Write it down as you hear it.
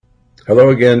Hello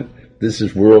again. This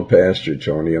is World Pastor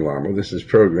Tony Alamo. This is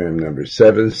program number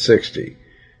 760.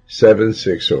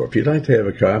 If you'd like to have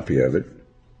a copy of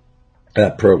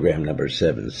it, program number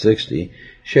 760,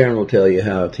 Sharon will tell you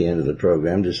how at the end of the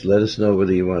program. Just let us know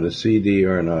whether you want a CD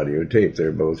or an audio tape.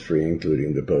 They're both free,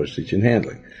 including the postage and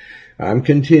handling. I'm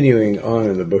continuing on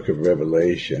in the book of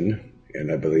Revelation,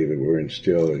 and I believe that we're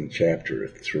still in chapter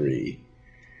 3,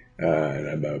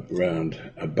 and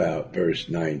about verse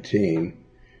 19.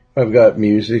 I've got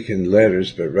music and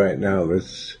letters, but right now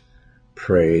let's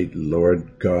pray.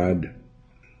 Lord God,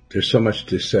 there's so much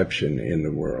deception in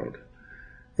the world.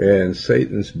 And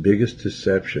Satan's biggest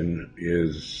deception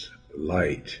is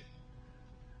light,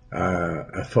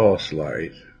 a false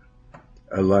light,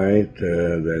 a light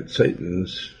that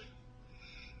Satan's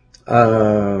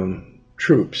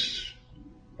troops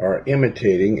are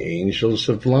imitating angels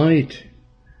of light.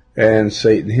 And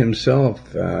Satan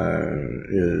himself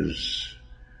is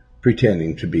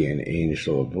pretending to be an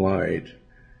angel of light.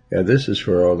 And this is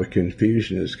where all the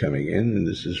confusion is coming in, and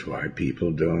this is why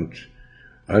people don't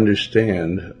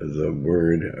understand the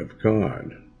Word of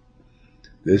God.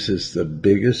 This is the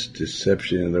biggest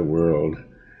deception in the world,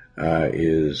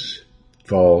 is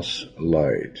false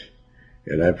light.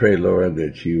 And I pray, Lord,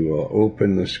 that you will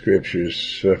open the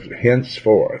Scriptures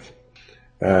henceforth.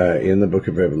 In the book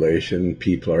of Revelation,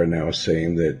 people are now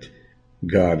saying that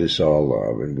God is all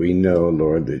love, and we know,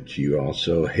 Lord, that you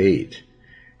also hate.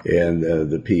 And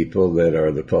the people that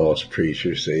are the false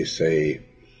preachers, they say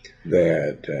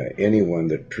that anyone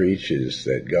that preaches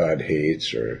that God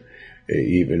hates, or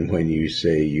even when you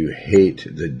say you hate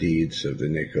the deeds of the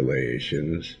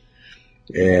Nicolaitans,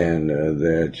 and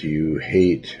that you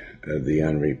hate the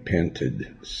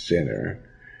unrepented sinner,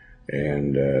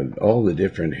 and all the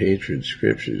different hatred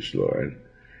scriptures, Lord,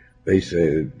 they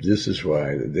say this is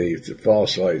why the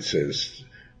false light says,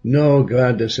 no,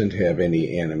 God doesn't have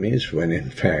any enemies, when in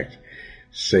fact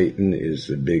Satan is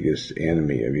the biggest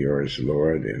enemy of yours,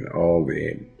 Lord, and all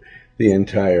the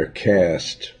entire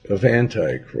cast of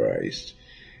Antichrist.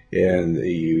 And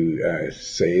you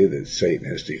say that Satan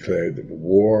has declared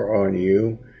war on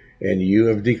you, and you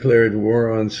have declared war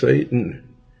on Satan,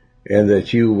 and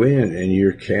that you win, and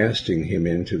you're casting him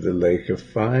into the lake of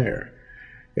fire.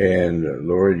 And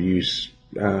Lord, you see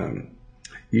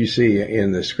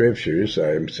in the scriptures,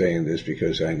 I'm saying this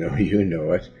because I know you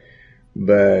know it,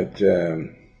 but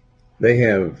they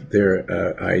have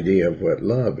their idea of what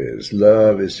love is.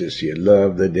 Love is just you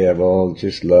love the devil,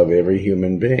 just love every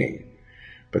human being.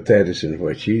 But that isn't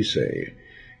what you say.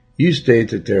 You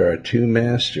state that there are two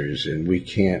masters, and we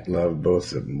can't love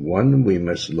both of them. One we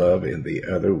must love, and the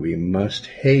other we must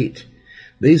hate.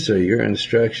 These are your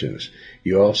instructions.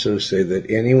 You also say that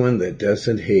anyone that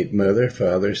doesn't hate mother,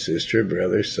 father, sister,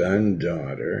 brother, son,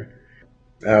 daughter,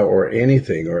 or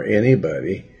anything or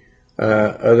anybody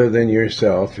other than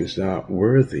yourself is not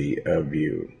worthy of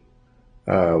you.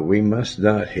 We must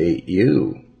not hate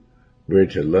you. We're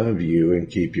to love you and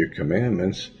keep your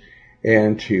commandments,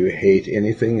 and to hate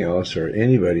anything else or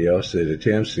anybody else that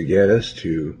attempts to get us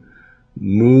to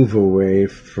move away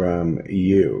from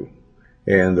you.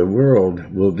 And the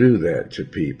world will do that to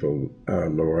people,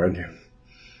 Lord.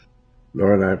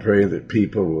 Lord, I pray that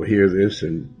people will hear this,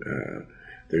 and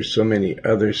there's so many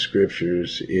other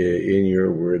scriptures in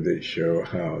your word that show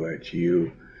how that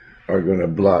you are going to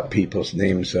blot people's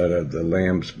names out of the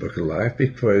Lamb's Book of Life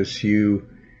because you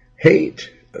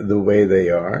hate the way they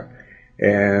are,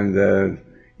 and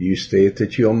you state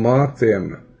that you'll mock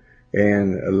them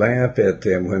and laugh at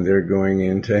them when they're going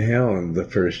into hell in the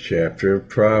first chapter of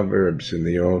Proverbs in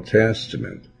the Old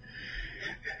Testament.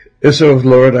 And so,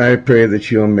 Lord, I pray that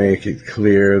you'll make it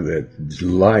clear that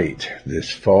light,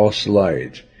 this false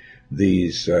light,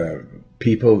 these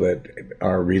people that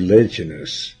are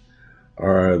religionists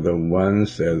are the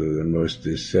ones that are the most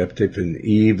deceptive and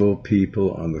evil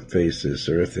people on the face of this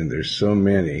earth, and there's so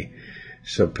many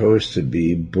supposed to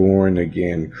be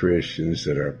born-again Christians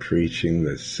that are preaching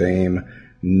the same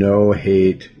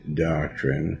no-hate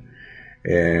doctrine.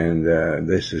 And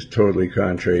this is totally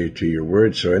contrary to your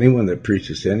word. So anyone that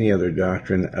preaches any other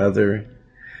doctrine other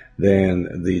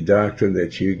than the doctrine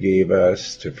that you gave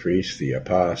us to preach, the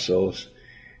apostles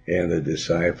and the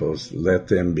disciples, let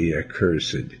them be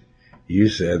accursed. You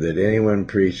said that anyone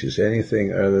preaches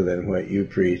anything other than what you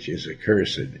preach is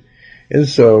accursed. And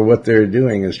so what they're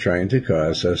doing is trying to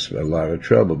cause us a lot of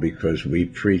trouble because we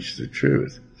preach the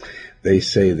truth. They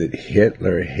say that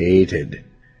Hitler hated,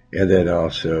 and that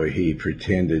also he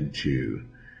pretended to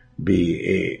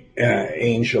be a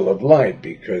angel of light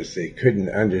because they couldn't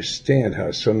understand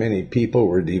how so many people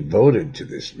were devoted to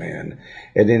this man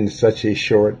and in such a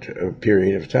short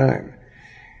period of time.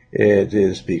 It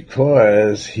is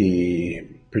because he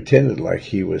pretended like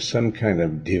he was some kind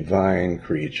of divine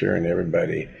creature, and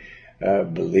everybody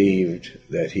believed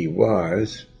that he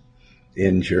was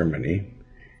in Germany.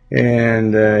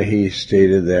 And he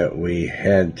stated that we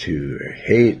had to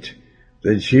hate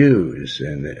the Jews,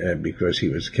 and because he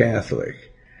was Catholic.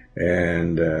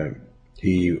 And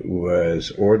he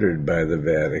was ordered by the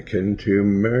Vatican to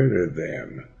murder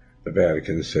them. The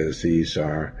Vatican says these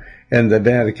are, and the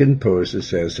Vatican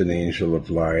poses as an angel of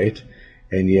light,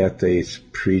 and yet they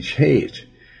preach hate.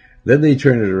 Then they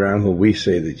turn it around when we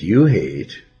say that you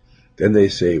hate, then they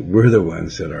say we're the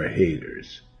ones that are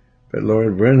haters. But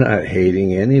Lord, we're not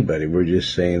hating anybody. We're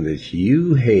just saying that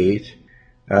you hate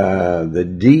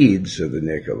the deeds of the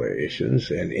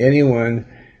Nicolaitans, and anyone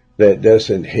that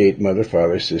doesn't hate mother,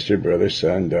 father, sister, brother,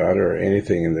 son, daughter, or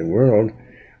anything in the world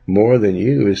more than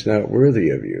you is not worthy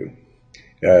of you.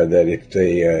 That if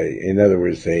they, in other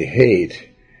words, they hate,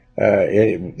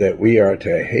 that we are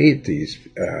to hate these,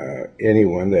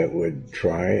 anyone that would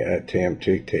attempt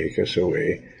to take us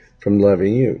away from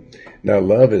loving you. Now,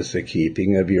 love is the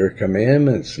keeping of your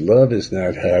commandments. Love is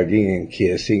not hugging and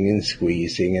kissing and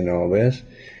squeezing and all this.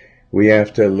 We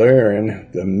have to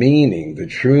learn the meaning, the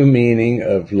true meaning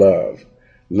of love.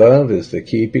 Love is the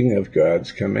keeping of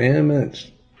God's commandments.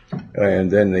 And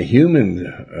then the human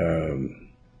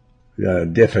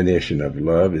definition of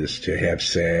love is to have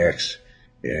sex,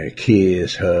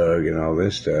 kiss, hug, and all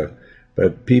this stuff.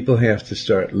 But people have to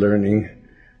start learning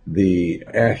the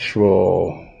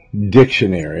actual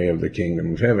dictionary of the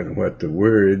kingdom of heaven, what the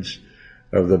words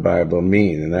of the Bible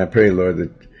mean. And I pray, Lord,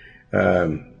 that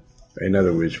in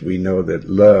other words, we know that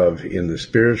love in the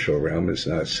spiritual realm is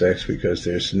not sex, because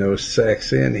there's no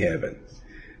sex in heaven.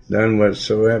 None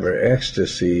whatsoever.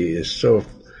 Ecstasy is so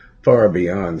far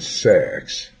beyond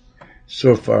sex,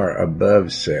 so far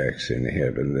above sex in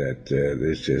heaven, that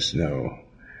there's just no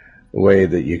way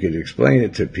that you could explain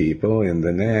it to people in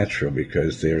the natural,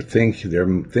 because their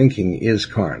thinking is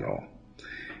carnal,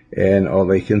 and all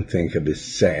they can think of is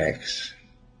sex,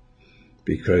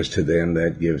 because to them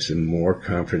that gives them more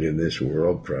comfort in this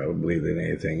world probably than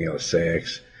anything else.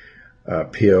 Sex,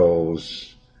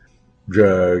 pills,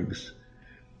 drugs,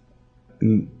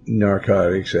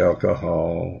 narcotics,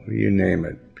 alcohol, you name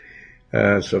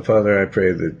it. So Father, I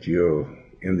pray that you'll,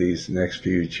 in these next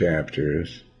few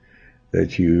chapters,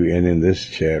 and in this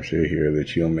chapter here,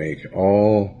 that you'll make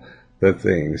all the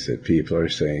things that people are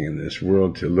saying in this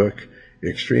world to look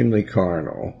extremely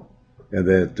carnal, and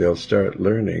that they'll start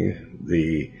learning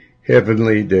the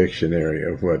heavenly dictionary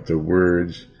of what the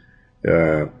words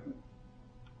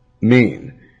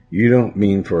mean. You don't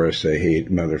mean for us to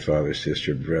hate mother, father,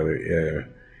 sister, brother,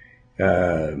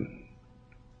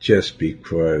 just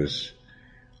because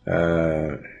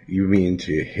you mean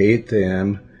to hate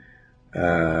them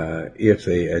if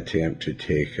they attempt to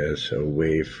take us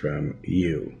away from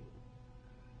you.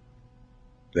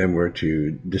 Then we're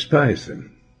to despise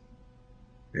them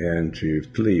and to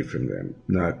flee from them,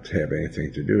 not have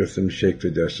anything to do with them, shake the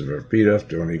dust of our feet off,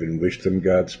 don't even wish them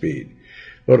Godspeed.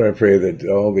 Lord, I pray that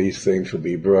all these things will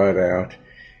be brought out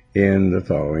in the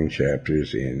following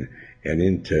chapters and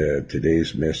into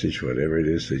today's message, whatever it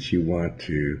is that you want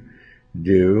to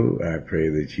do. I pray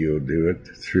that you'll do it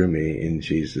through me in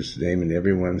Jesus' name, and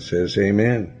everyone says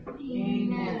amen.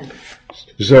 Amen.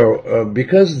 So,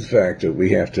 because of the fact that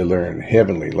we have to learn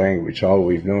heavenly language, all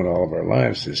we've known all of our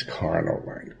lives is carnal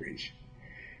language.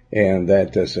 And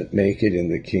that doesn't make it in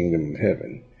the kingdom of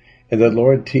heaven. And the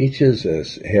Lord teaches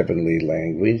us heavenly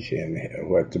language and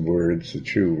what the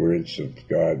true words of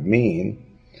God mean.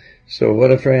 So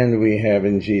what a friend we have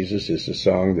in Jesus is a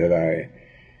song that I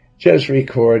just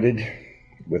recorded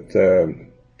with the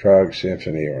Prague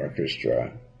Symphony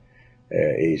Orchestra,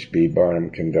 H.B. Barnum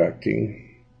conducting,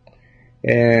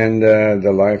 and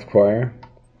the Life Choir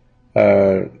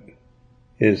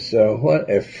is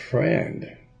what a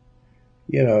friend.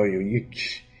 You know,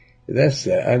 that's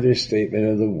the understatement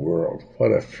of the world.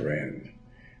 What a friend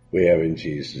we have in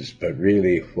Jesus. But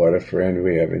really, what a friend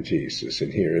we have in Jesus.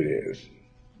 And here it is.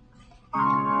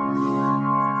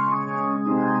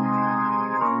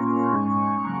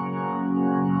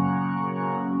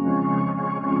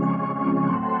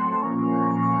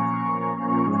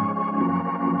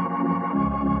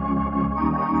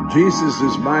 Jesus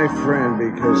is my friend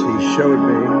because he showed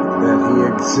me that he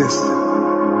existed.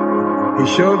 He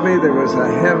showed me there was a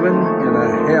heaven and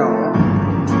a hell,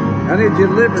 and he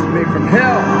delivered me from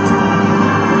hell.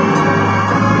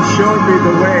 He showed me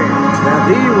the way, that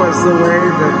he was the way,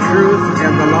 the truth,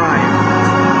 and the life.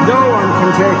 No one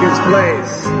can take his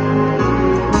place.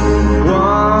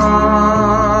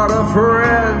 What a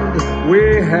friend we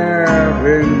have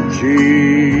in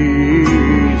Jesus,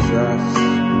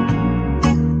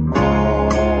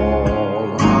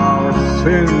 all our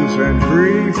sins and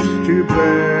griefs to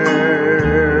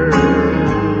bear.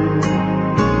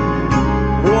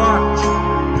 What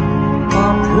a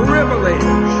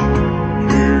privilege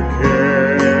to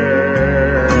carry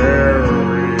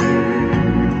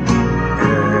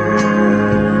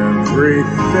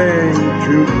everything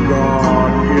to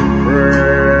God in prayer.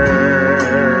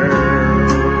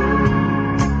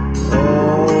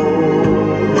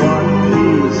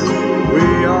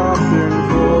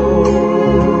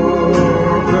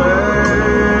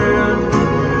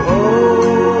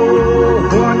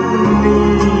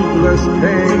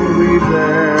 Pain we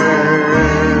bear.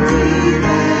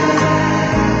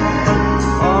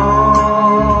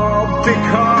 Oh,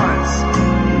 because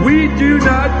we do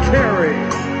not carry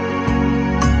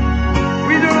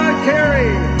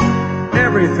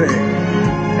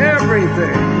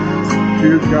everything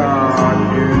to God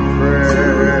in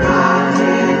prayer.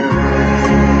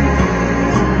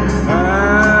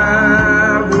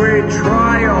 Have we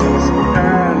trials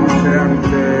and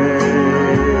temptations?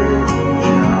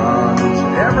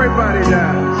 Everybody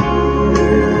does.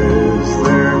 Is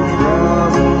there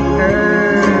trouble anywhere?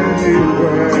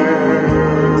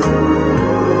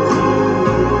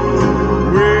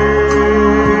 We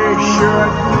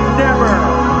should never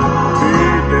be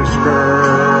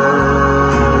discouraged.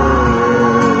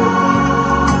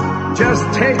 Just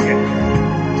take it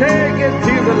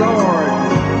to the Lord.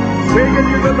 Take it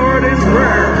to the Lord in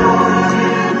prayer.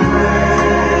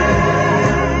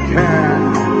 Can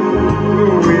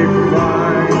we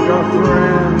find a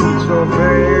friend so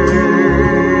faithful,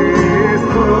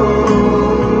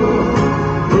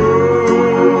 who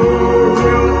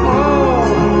will all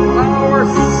our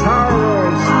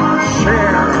sorrows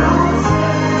share?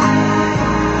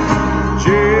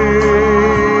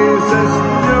 Jesus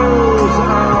knows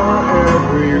our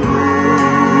every weakness.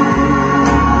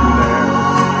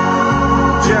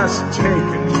 Just take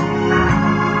it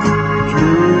to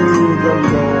the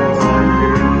Lord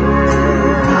in prayer.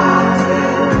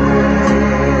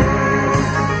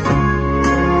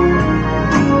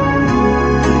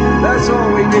 That's all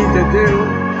we need to do.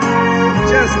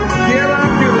 Just get up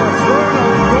to the throne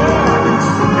of God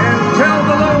and tell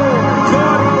the Lord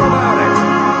God all about it.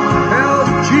 Tell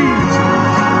Jesus.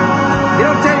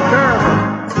 He'll take care of it.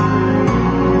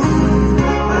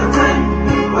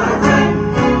 What a friend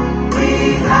we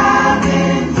have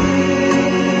in Jesus.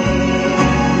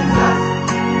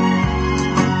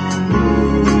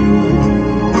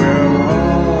 Will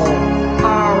all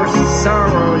our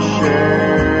sorrows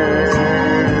share.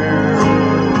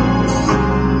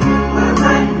 What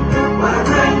a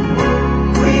friend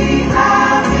we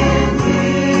have in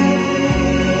Jesus.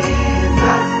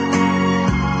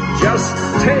 Just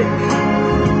take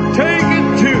it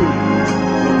to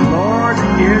the Lord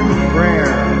in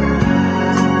prayer.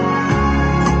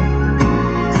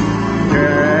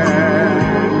 Can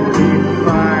we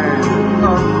find a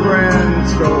friend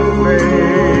so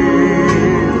faithful?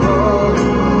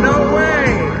 No way.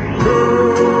 Who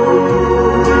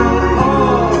will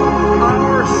all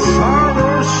our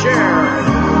sorrows share?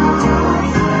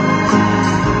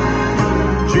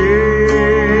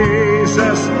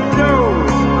 Jesus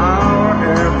knows our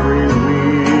every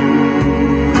weakness.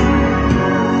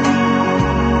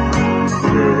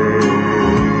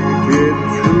 Take it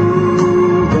to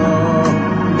the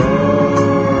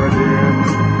Lord in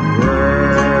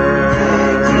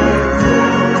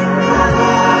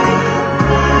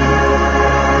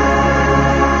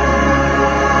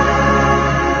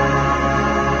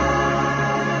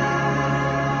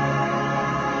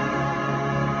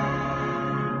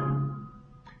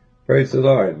Praise the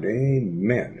Lord.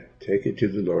 Amen. Take it to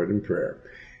the Lord in prayer.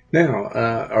 Now,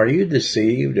 are you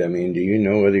deceived? I mean, do you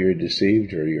know whether you're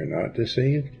deceived or you're not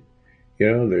deceived? You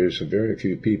know, there's very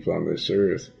few people on this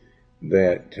earth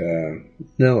that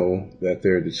know that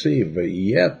they're deceived, but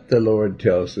yet the Lord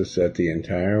tells us that the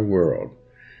entire world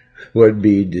would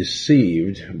be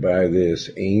deceived by this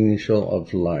angel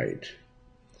of light.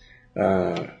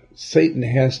 Satan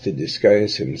has to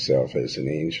disguise himself as an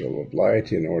angel of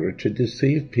light in order to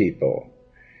deceive people.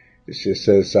 It's just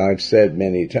as I've said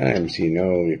many times, you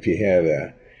know, if you had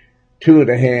a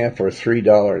 $2.50 or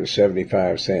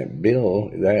 $3.75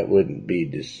 bill, that wouldn't be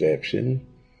deception.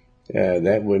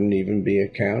 That wouldn't even be a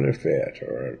counterfeit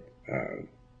or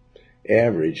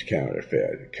average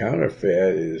counterfeit.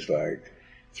 Counterfeit is like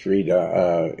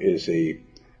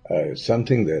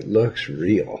something that looks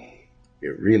real.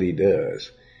 It really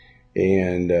does.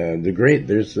 And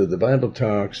the Bible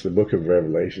talks, the book of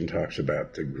Revelation talks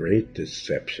about the great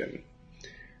deception.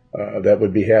 that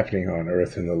would be happening on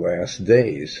earth in the last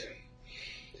days.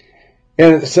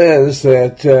 And it says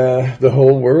that the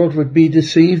whole world would be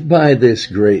deceived by this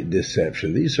great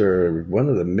deception. These are one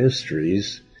of the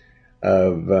mysteries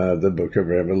of the book of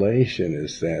Revelation,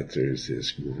 is that there's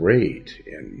this great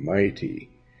and mighty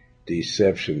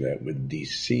deception that would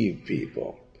deceive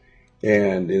people.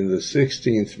 And in the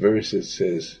 16th verse it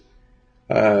says,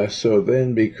 so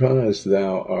then because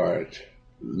thou art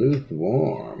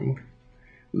lukewarm.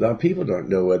 Now people don't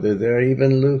know whether they're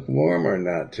even lukewarm or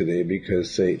not today because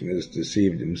Satan has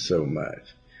deceived them so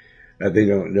much. They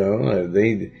don't know.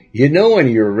 You know when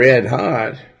you're red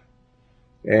hot,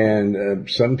 and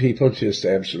some people just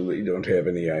absolutely don't have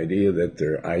any idea that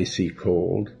they're icy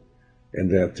cold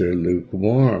and that they're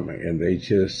lukewarm, and they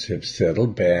just have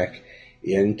settled back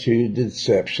into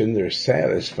deception. They're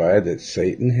satisfied that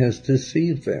Satan has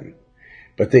deceived them.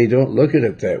 But they don't look at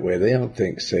it that way. They don't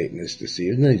think Satan is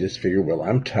deceived. And they just figure, well,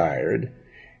 I'm tired,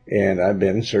 and I've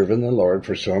been serving the Lord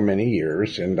for so many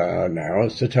years, and now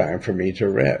it's the time for me to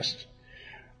rest.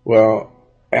 Well,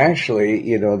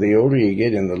 actually, the older you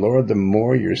get in the Lord, the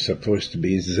more you're supposed to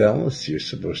be zealous. You're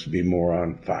supposed to be more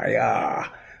on fire,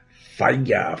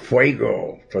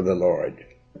 fuego for the Lord.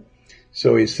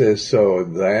 So he says, so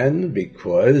then,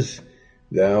 because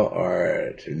thou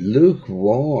art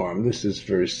lukewarm, this is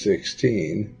verse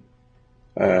 16,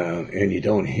 and you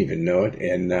don't even know it,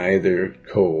 and neither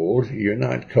cold, you're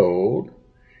not cold,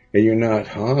 and you're not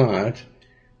hot,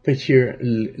 but you're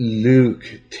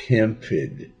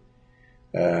tepid,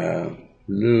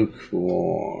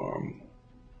 lukewarm.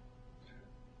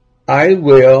 I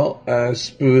will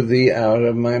spew thee out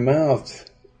of my mouth.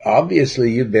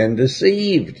 Obviously, you've been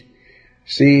deceived.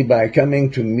 See, by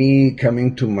coming to me,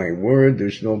 coming to my word,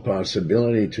 there's no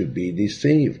possibility to be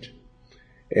deceived.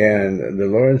 And the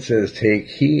Lord says, take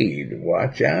heed,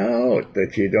 watch out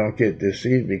that you don't get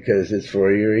deceived, because it's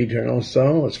for your eternal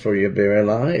soul, it's for your very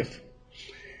life.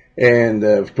 And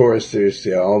of course, there's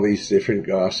all these different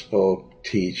gospel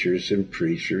teachers and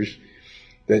preachers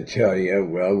that tell you,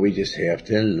 well, we just have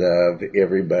to love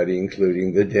everybody,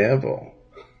 including the devil.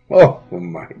 Oh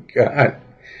my God.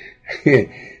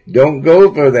 Don't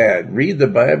go for that. Read the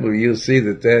Bible. You'll see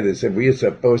that is that we are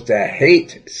supposed to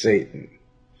hate Satan.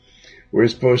 We're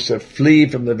supposed to flee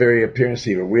from the very appearance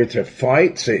of evil. We're to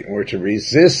fight Satan. We're to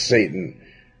resist Satan.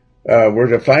 We're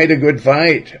to fight a good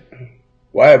fight.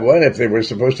 Why? What if they were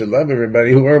supposed to love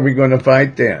everybody? Who are we going to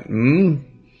fight then?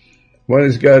 What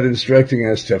is God instructing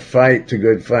us to fight the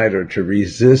good fight, or to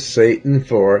resist Satan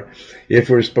for, if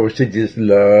we're supposed to just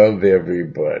love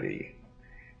everybody?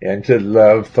 And to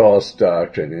love false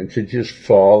doctrine, and to just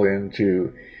fall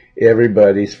into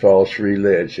everybody's false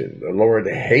religion. The Lord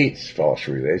hates false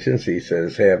religions. He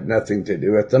says, have nothing to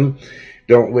do with them.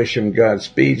 Don't wish them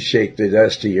Godspeed. Shake the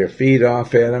dust of your feet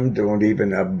off at them. Don't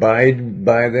even abide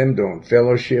by them. Don't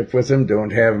fellowship with them.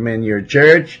 Don't have them in your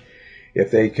church. If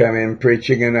they come in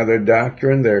preaching another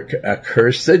doctrine, they're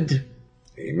accursed.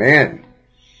 Amen.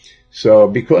 So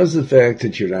because of the fact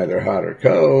that you're neither hot or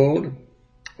cold,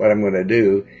 what I'm going to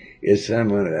do is I'm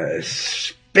going to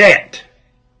spit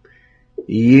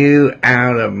you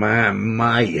out of my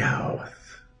mouth.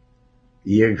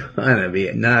 You're going to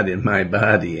be not in my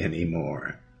body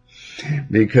anymore,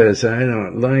 because I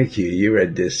don't like you. You're a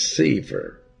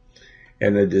deceiver.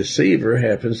 And the deceiver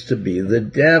happens to be the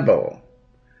devil.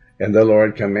 And the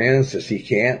Lord commands us, he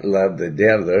can't love the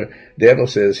devil. The devil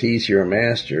says he's your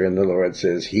master, and the Lord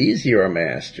says he's your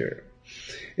master.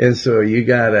 And so you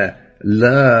gotta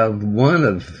love one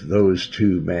of those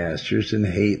two masters and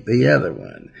hate the other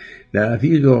one. Now, if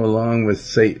you go along with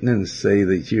Satan and say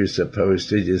that you're supposed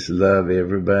to just love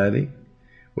everybody,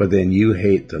 well, then you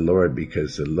hate the Lord,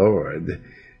 because the Lord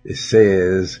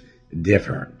says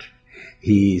different.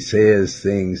 He says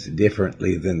things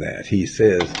differently than that. He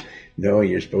says, no,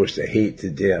 you're supposed to hate the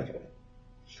devil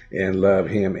and love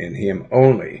him and him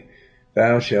only.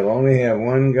 Thou shalt only have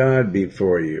one God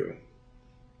before you.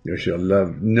 You shall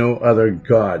love no other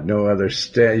God, no other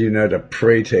you're not to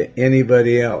pray to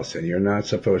anybody else, and you're not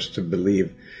supposed to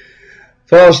believe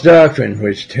false doctrine,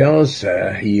 which tells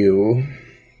you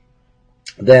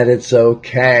that it's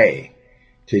okay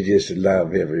to just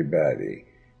love everybody,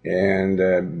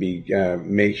 and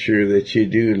make sure that you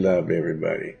do love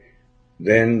everybody.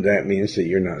 Then that means that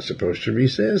you're not supposed to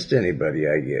resist anybody,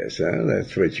 I guess. Huh?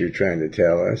 That's what you're trying to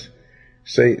tell us.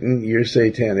 Satan, your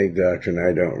satanic doctrine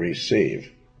I don't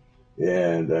receive.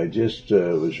 And I just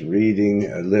was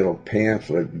reading a little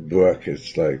pamphlet book.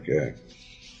 It's like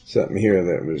something here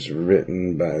that was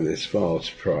written by this false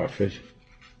prophet.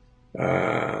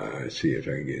 Let's see if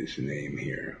I can get his name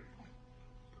here.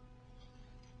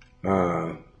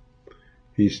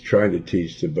 he's trying to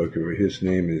teach the book of, his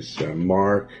name is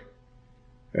Mark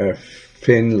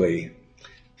Finley,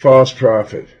 false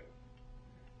prophet,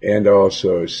 and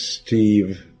also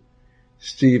Stephen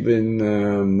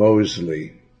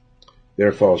Mosley.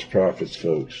 They're false prophets,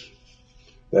 folks.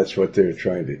 That's what they're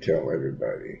trying to tell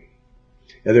everybody.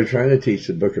 And they're trying to teach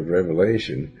the book of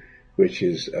Revelation, which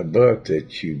is a book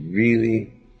that you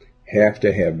really have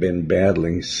to have been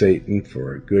battling Satan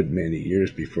for a good many years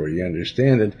before you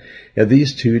understand it. And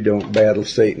these two don't battle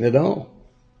Satan at all.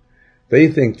 They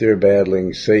think they're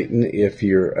battling Satan if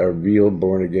you're a real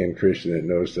born-again Christian that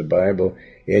knows the Bible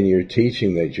and you're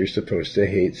teaching that you're supposed to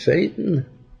hate Satan.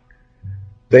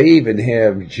 They even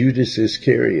have Judas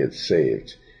Iscariot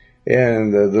saved.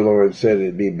 And the Lord said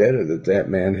it'd be better that that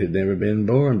man had never been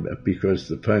born because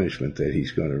of the punishment that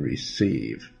he's going to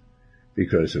receive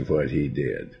because of what he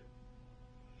did.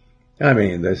 I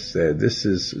mean, this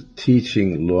is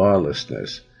teaching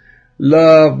lawlessness.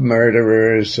 Love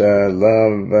murderers,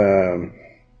 love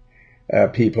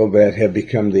people that have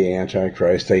become the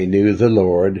Antichrist. They knew the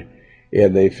Lord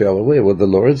and they fell away. Well, the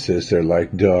Lord says they're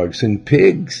like dogs and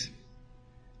pigs.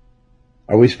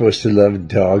 Are we supposed to love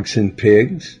dogs and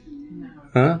pigs?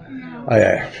 Huh? No.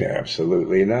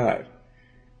 Absolutely not.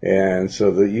 And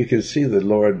so that you can see the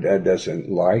Lord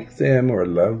doesn't like them or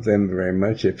love them very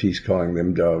much if he's calling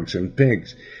them dogs and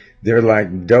pigs. They're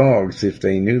like dogs if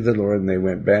they knew the Lord and they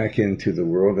went back into the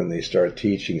world and they start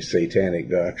teaching satanic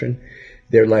doctrine.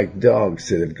 They're like dogs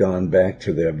that have gone back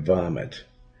to their vomit,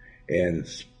 and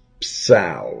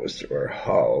sows or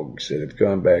hogs that have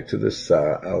gone back to the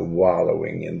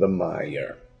wallowing in the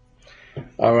mire.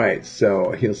 All right,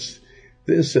 so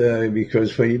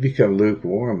because when you become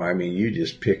lukewarm, I mean, you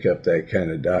just pick up that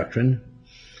kind of doctrine.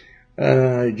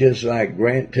 Just like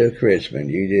Grant took Richmond,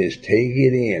 you just take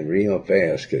it in real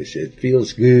fast because it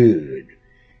feels good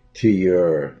to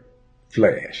your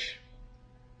flesh.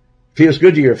 Feels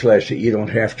good to your flesh that you don't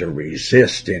have to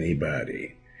resist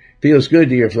anybody. Feels good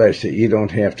to your flesh that you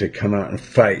don't have to come out and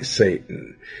fight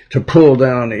Satan, to pull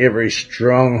down every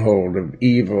stronghold of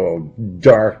evil,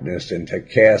 darkness, and to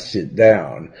cast it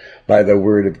down by the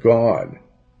word of God.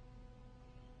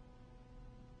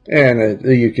 And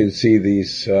you can see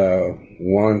these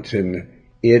wanton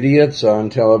idiots on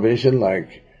television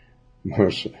like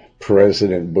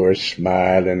President Bush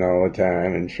smiling all the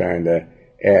time and trying to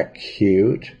act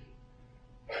cute.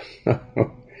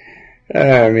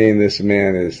 I mean, this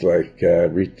man is like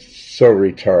so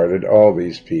retarded, all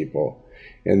these people.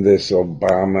 And this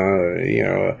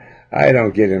Obama, I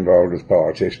don't get involved with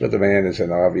politics, but the man is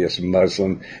an obvious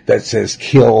Muslim that says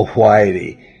kill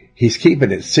Whitey. He's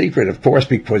keeping it secret, of course,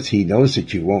 because he knows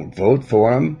that you won't vote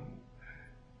for him.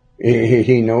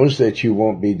 He knows that you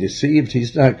won't be deceived.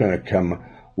 He's not going to come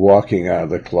walking out of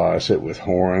the closet with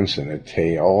horns and a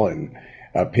tail and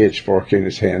a pitchfork in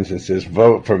his hands and says,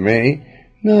 vote for me.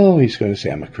 No, he's going to say,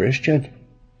 I'm a Christian.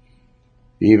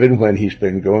 Even when he's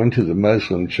been going to the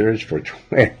Muslim church for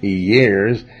 20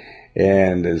 years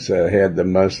and has had the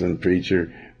Muslim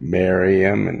preacher marry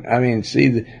him. And I mean,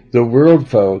 see, the world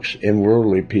folks and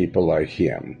worldly people like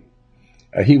him,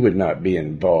 he would not be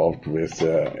involved with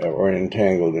or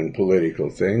entangled in political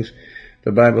things.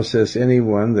 The Bible says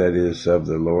anyone that is of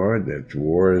the Lord, that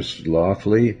wars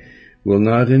lawfully, will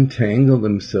not entangle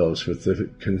themselves with the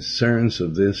concerns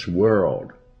of this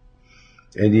world.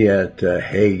 And yet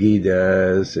Hagee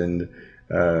does, and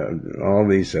all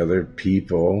these other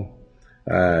people.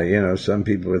 Some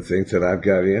people would think that I've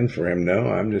got in for him. No,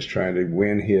 I'm just trying to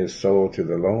win his soul to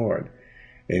the Lord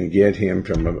and get him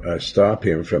stop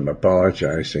him from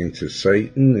apologizing to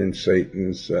Satan and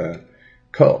Satan's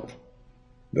cult,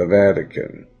 the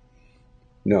Vatican.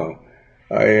 No,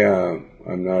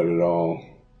 I'm not at all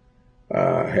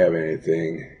have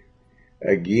anything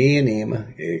against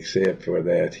him, except for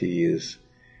that he is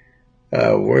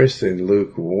worse than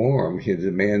lukewarm. He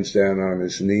demands down on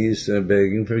his knees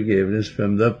begging forgiveness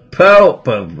from the Pope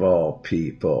of all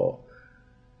people.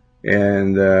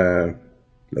 And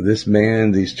this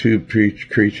man, these two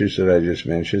creatures that I just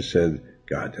mentioned, said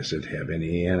God doesn't have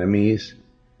any enemies.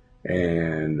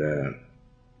 And the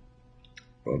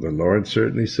Lord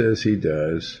certainly says he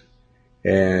does,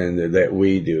 and that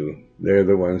we do. They're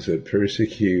the ones that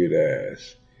persecute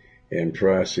us and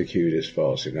prosecute us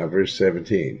falsely. Now, verse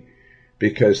 17,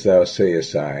 because thou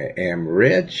sayest, I am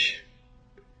rich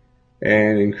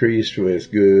and increased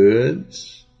with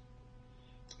goods.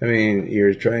 I mean,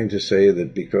 you're trying to say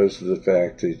that because of the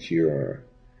fact that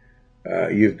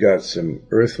you've got some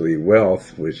earthly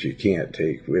wealth, which you can't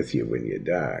take with you when you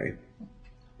die,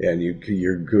 and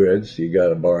your goods, you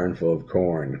got a barn full of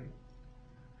corn.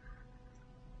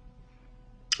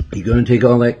 You going to take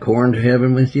all that corn to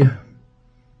heaven with you?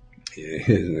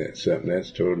 Isn't that something?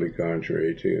 That's totally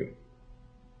contrary too.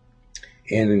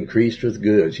 And increased with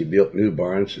goods. You built new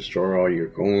barns to store all your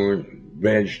corn,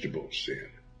 vegetables in,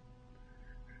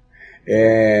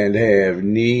 and have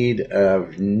need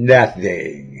of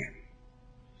nothing.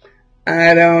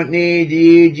 I don't need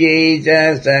you,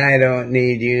 Jesus. I don't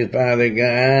need you, Father God.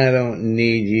 I don't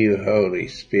need you, Holy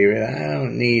Spirit. I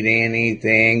don't need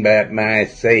anything but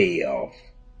myself.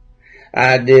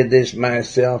 I did this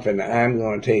myself, and I'm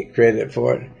going to take credit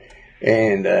for it.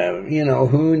 And,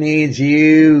 who needs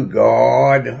you,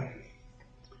 God?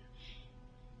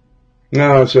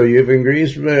 No, so you've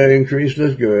increased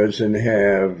with goods and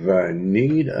have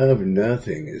need of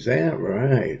nothing. Is that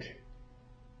right?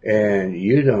 And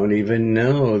you don't even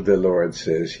know, the Lord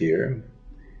says here,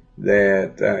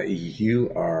 that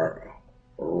you are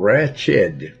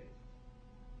wretched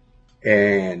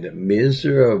and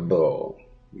miserable.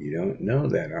 You don't know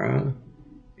that, huh?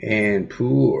 And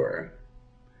poor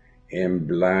and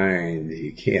blind.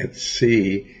 You can't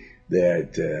see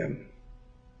that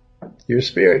your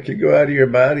spirit could go out of your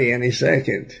body any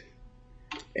second.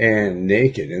 And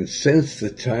naked. And since the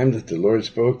time that the Lord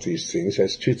spoke these things,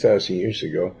 that's 2,000 years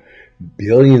ago,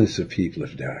 billions of people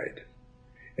have died.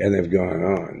 And they've gone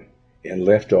on and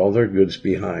left all their goods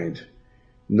behind.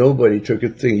 Nobody took a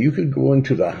thing. You could go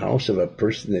into the house of a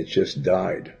person that just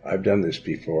died. I've done this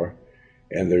before.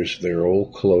 And there's their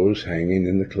old clothes hanging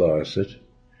in the closet.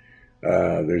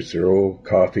 There's their old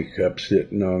coffee cup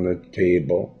sitting on the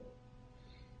table.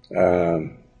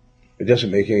 It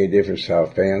doesn't make any difference how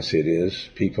fancy it is.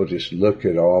 People just look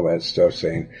at all that stuff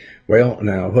saying, well,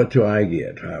 now, what do I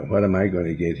get? What am I going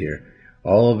to get here?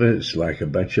 All of it is like a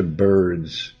bunch of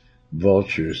birds,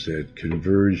 vultures that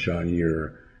converge on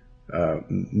your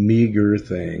meager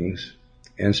things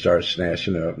and start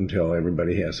snatching up until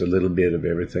everybody has a little bit of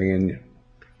everything, and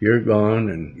you're gone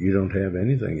and you don't have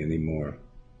anything anymore.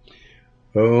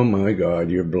 Oh my God,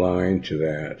 you're blind to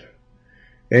that.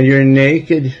 And you're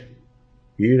naked.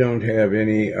 You don't have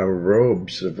any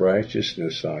robes of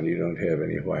righteousness on. You don't have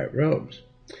any white robes.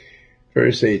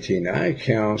 Verse 18, I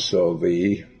counsel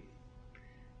thee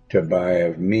to buy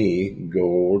of me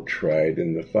gold tried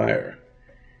in the fire.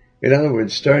 In other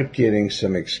words, start getting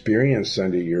some experience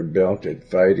under your belt at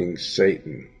fighting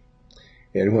Satan.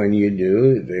 And when you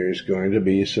do, there's going to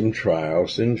be some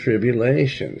trials and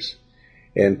tribulations.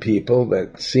 And people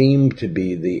that seem to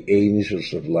be the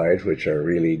angels of light, which are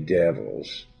really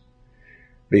devils,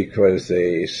 because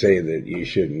they say that you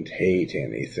shouldn't hate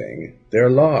anything. They're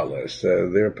lawless.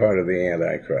 They're part of the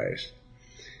Antichrist.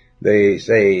 They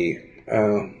say,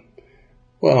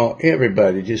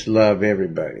 everybody, just love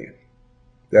everybody.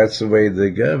 That's the way the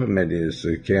government is,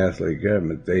 the Catholic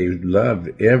government. They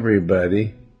love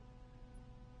everybody,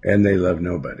 and they love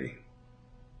nobody.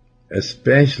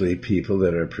 Especially people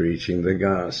that are preaching the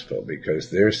gospel, because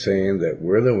they're saying that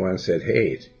we're the ones that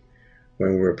hate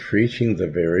when we're preaching the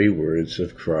very words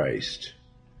of Christ.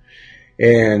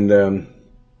 And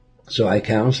so I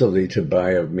counsel thee to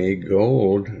buy of me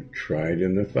gold tried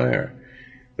in the fire.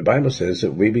 The Bible says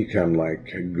that we become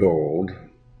like gold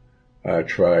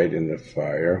tried in the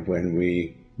fire when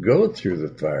we go through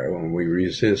the fire. When we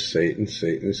resist Satan,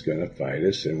 Satan's going to fight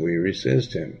us, and we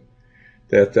resist him.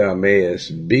 That thou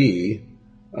mayest be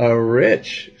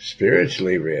rich,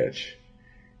 spiritually rich.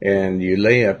 And you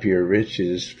lay up your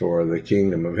riches for the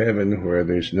kingdom of heaven, where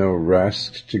there's no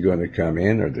rust going to come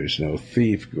in, or there's no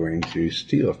thief going to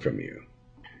steal from you.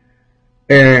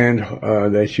 And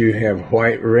that you have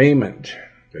white raiment,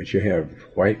 that you have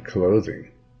white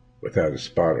clothing without a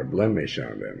spot or blemish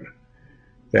on them,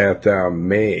 that thou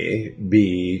may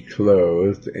be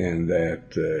clothed, and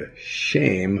that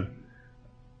shame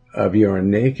of your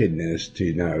nakedness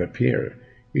do not appear.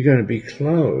 You're going to be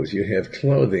clothed. You have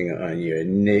clothing on your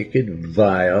naked,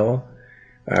 vile,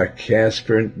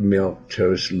 Casper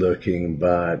milquetoast-looking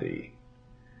body,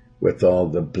 with all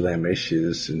the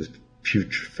blemishes and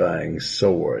putrefying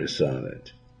sores on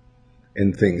it,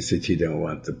 and things that you don't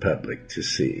want the public to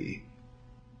see.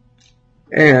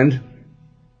 And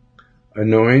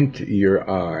anoint your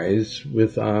eyes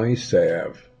with eye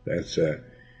salve. That's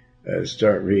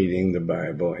start reading the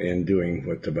Bible and doing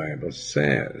what the Bible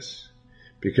says.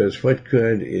 Because what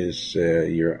good is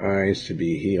your eyes to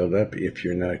be healed up if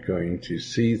you're not going to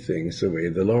see things the way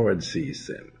the Lord sees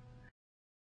them?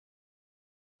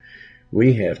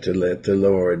 We have to let the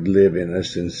Lord live in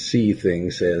us and see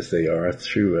things as they are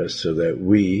through us, so that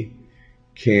we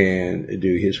can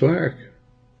do his work.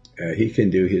 He can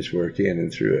do his work in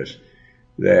and through us,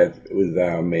 that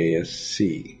thou mayest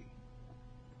see.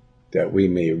 That we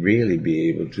may really be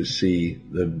able to see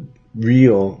the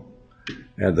real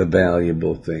and the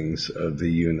valuable things of the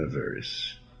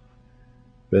universe.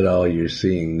 But all you're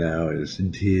seeing now is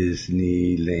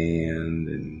Disneyland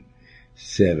and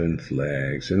Seven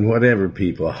Flags and whatever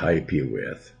people hype you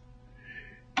with.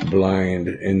 Blind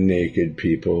and naked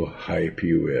people hype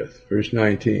you with. Verse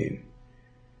 19.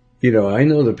 You know, I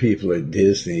know the people at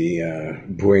Disney,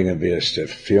 Buena Vista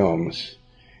Films,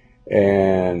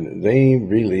 and they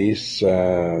release,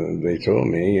 they told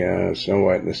me, Snow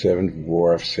White and the Seven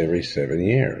Dwarfs every 7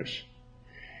 years.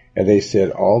 And they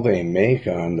said all they make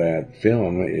on that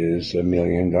film is $1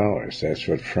 million. That's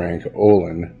what Frank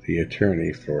Olin, the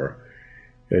attorney for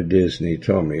Disney,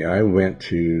 told me. I went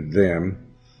to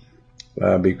them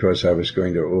because I was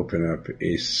going to open up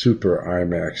a super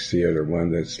IMAX theater,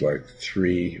 one that's like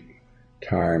 3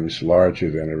 times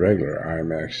larger than a regular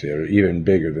IMAX theater, even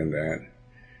bigger than that,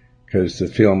 because the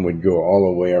film would go all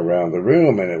the way around the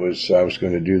room, and I was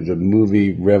going to do the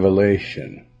movie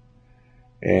Revelation.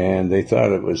 And they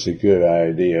thought it was a good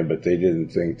idea, but they didn't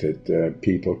think that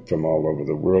people from all over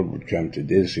the world would come to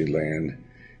Disneyland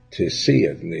to see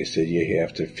it. And they said you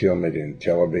have to film it in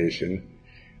television.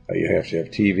 You have to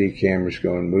have TV cameras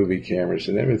going, movie cameras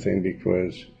and everything,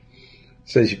 because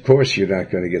says, of course, you're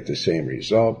not going to get the same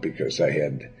result, because I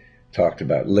had talked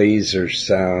about laser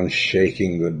sound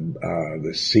shaking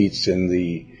the seats in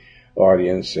the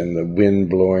audience and the wind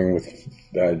blowing with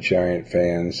giant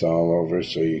fans all over,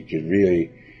 so you could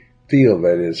really feel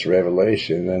that it's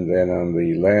Revelation. And then on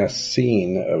the last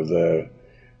scene of the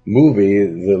movie,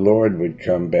 the Lord would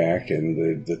come back,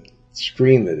 and the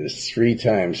screen that is 3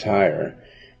 times higher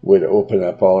would open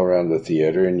up all around the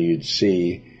theater, and you'd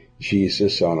see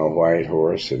Jesus on a white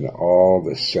horse and all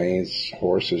the saints'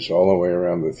 horses all the way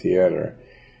around the theater.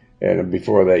 And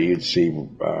before that, you'd see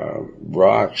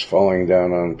rocks falling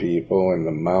down on people in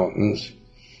the mountains.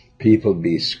 People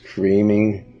be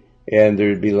screaming, and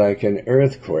there'd be like an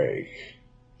earthquake.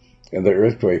 And the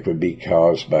earthquake would be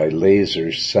caused by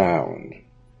laser sound.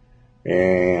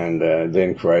 And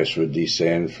then Christ would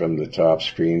descend from the top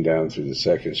screen down through the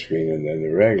second screen and then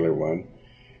the regular one.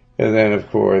 And then, of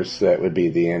course, that would be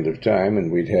the end of time,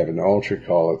 and we'd have an altar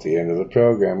call at the end of the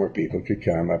program where people could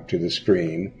come up to the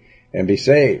screen and be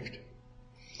saved.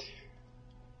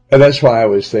 And that's why I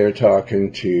was there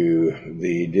talking to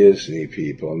the Disney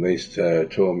people, and they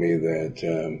told me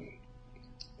that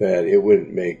it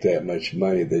wouldn't make that much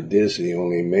money, that Disney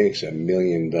only makes $1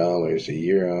 million a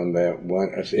year on that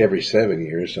one, every 7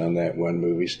 years on that one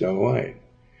movie, Snow White.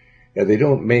 And they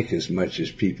don't make as much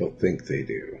as people think they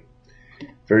do.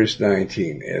 Verse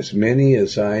 19, as many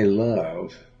as I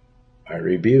love, I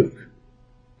rebuke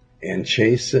and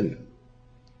chasten.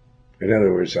 In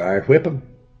other words, I whip them.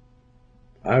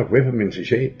 I whip them into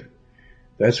shape.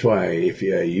 That's why if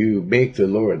you make the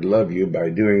Lord love you by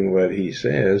doing what he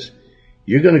says,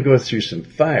 you're going to go through some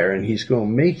fire, and he's going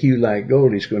to make you like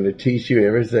gold. He's going to teach you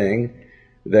everything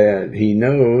that he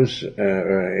knows, or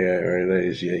that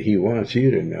is, he wants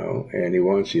you to know, and he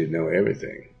wants you to know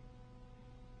everything.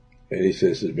 And he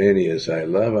says, as many as I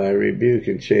love, I rebuke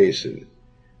and chasten.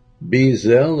 Be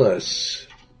zealous,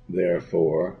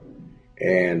 therefore,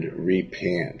 and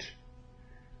repent.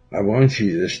 I want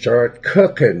you to start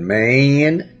cooking,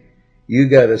 man. You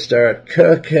gotta start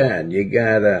cooking. You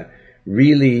gotta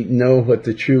really know what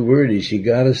the true word is. You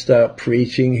gotta stop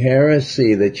preaching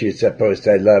heresy that you're supposed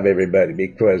to love everybody,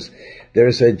 because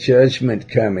there's a judgment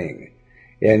coming.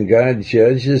 And God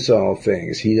judges all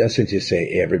things. He doesn't just say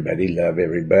everybody love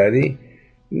everybody.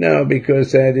 No,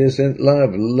 because that isn't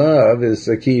love. Love is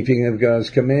the keeping of God's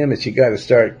commandments. You got to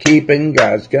start keeping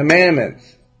God's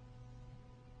commandments.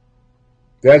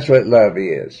 That's what love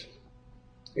is.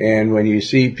 And when you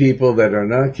see people that are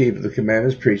not keeping the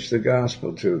commandments, preach the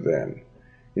gospel to them.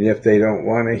 And if they don't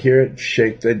want to hear it,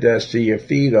 shake the dust of your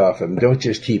feet off them. Don't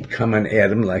just keep coming at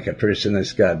them like a person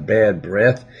that's got bad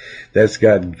breath, that's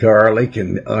got garlic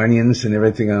and onions and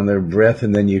everything on their breath,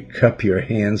 and then you cup your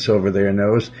hands over their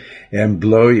nose and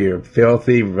blow your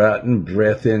filthy, rotten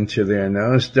breath into their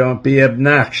nose. Don't be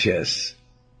obnoxious.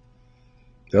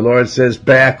 The Lord says,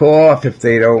 back off. If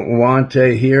they don't want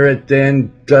to hear it,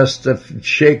 then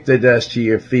shake the dust of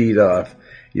your feet off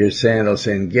your sandals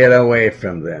and get away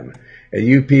from them. And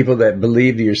you people that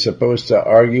believe you're supposed to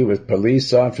argue with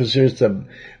police officers, the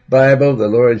Bible, the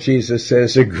Lord Jesus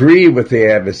says, agree with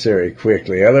the adversary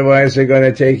quickly. Otherwise, they're going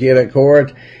to take you to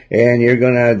court, and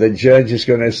the judge is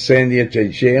going to send you to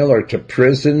jail or to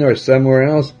prison or somewhere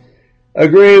else.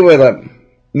 Agree with them.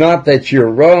 Not that you're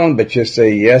wrong, but just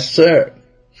say, yes, sir.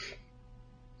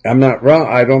 I'm not wrong.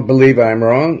 I don't believe I'm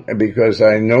wrong, because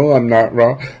I know I'm not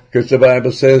wrong, because the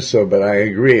Bible says so, but I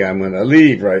agree. I'm going to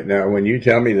leave right now. When you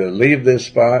tell me to leave this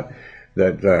spot,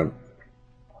 that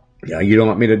you don't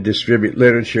want me to distribute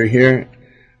literature here.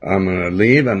 I'm going to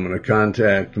leave. I'm going to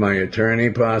contact my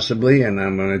attorney possibly, and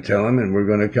I'm going to tell him, and we're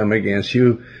going to come against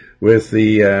you with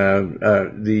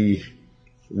the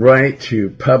right to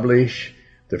publish,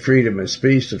 the freedom of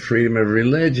speech, the freedom of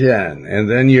religion. And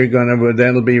then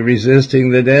that'll be resisting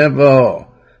the devil.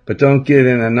 But don't get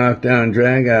in a knockdown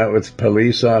drag out with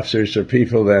police officers or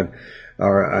people that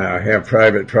have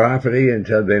private property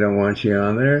until they don't want you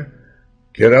on there.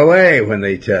 Get away when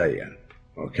they tell you.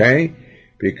 Okay?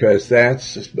 Because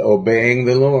that's obeying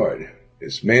the Lord.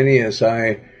 As many as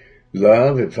I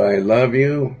love, if I love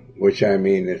you, which I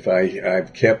mean if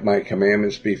I've kept my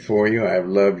commandments before you, I've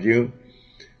loved you,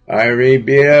 I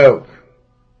rebuke.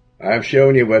 I've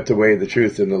shown you what the way, the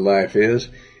truth, and the life is,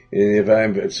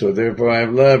 and so therefore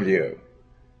I've loved you.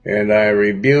 And I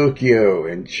rebuke you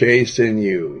and chasten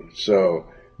you. So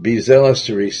be zealous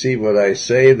to receive what I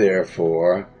say,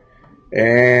 therefore,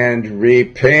 and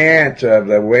repent of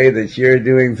the way that you're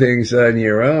doing things on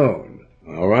your own.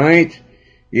 All right?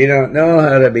 You don't know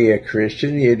how to be a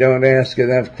Christian. You don't ask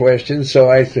enough questions. So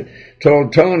I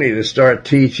told Tony to start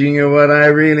teaching you what I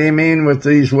really mean with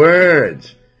these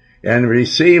words. And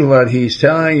receive what he's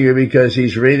telling you, because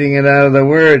he's reading it out of the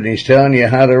Word, and he's telling you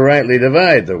how to rightly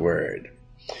divide the Word.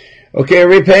 Okay,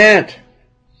 repent.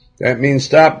 That means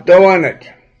stop doing it.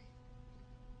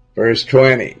 Verse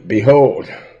 20, behold,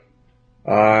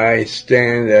 I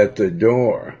stand at the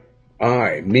door.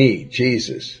 Me,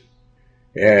 Jesus,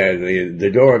 at the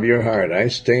door of your heart. I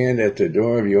stand at the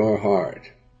door of your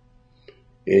heart.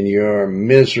 In your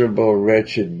miserable,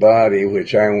 wretched body,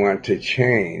 which I want to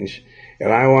change,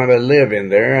 and I want to live in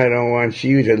there. I don't want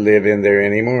you to live in there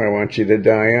anymore. I want you to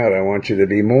die out. I want you to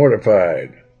be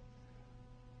mortified.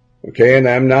 Okay, and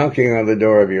I'm knocking on the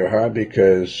door of your heart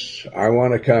because I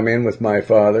want to come in with my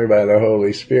Father by the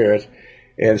Holy Spirit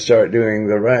and start doing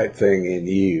the right thing in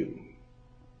you.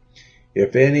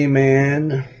 If any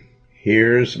man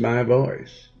hears my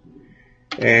voice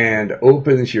and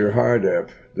opens your heart up,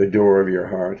 the door of your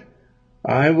heart,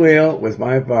 I will, with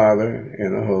my Father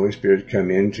and the Holy Spirit,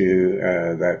 come into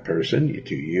that person,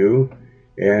 to you,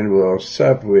 and will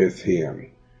sup with him.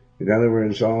 In other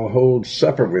words, I'll hold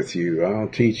supper with you. I'll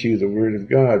teach you the Word of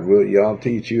God. I'll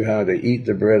teach you how to eat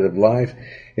the bread of life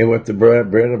and what the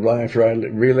bread of life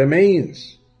really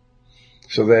means.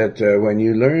 So that when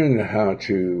you learn how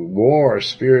to war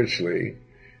spiritually,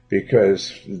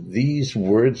 because these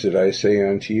words that I say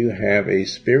unto you have a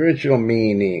spiritual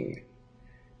meaning.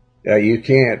 You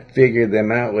can't figure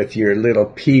them out with your little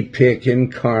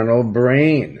pea-picking carnal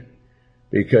brain,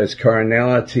 because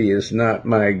carnality is not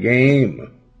my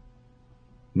game.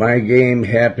 My game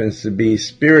happens to be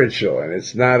spiritual, and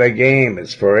it's not a game,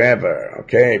 it's forever.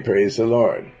 Okay, praise the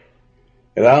Lord.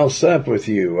 And I'll sup with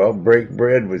you. I'll break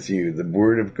bread with you, the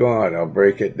Word of God. I'll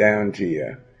break it down to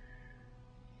you.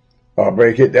 I'll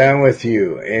break it down with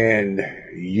you, and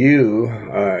you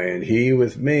and he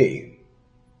with me.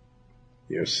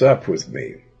 You sup with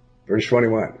me. Verse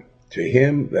 21, to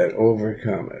him that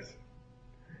overcometh,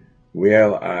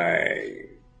 will I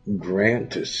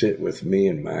grant to sit with me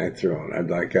in my throne. And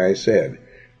like I said,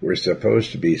 we're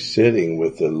supposed to be sitting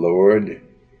with the Lord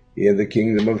in the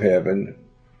kingdom of heaven,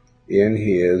 in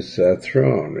his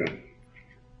throne,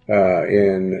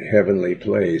 in heavenly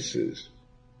places.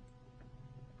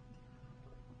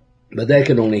 But that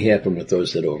can only happen with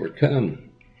those that overcome,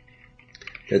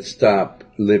 that stop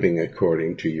living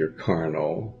according to your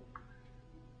carnal,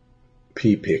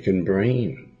 pea-picking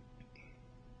brain.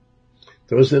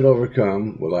 Those that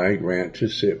overcome will I grant to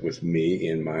sit with me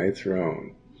in my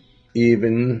throne,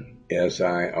 even as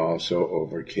I also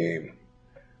overcame.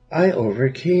 I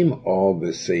overcame all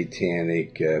the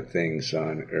satanic things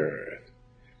on earth.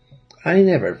 I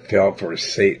never fell for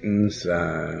Satan's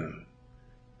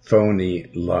phony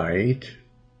light.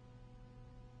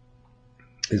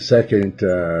 In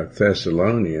 2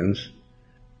 Thessalonians,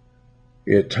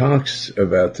 it talks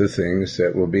about the things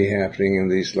that will be happening in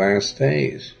these last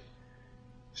days.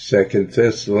 2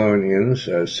 Thessalonians,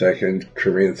 2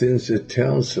 Corinthians, it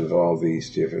tells of all these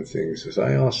different things. As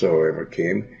I also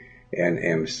overcame and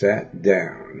am set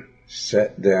down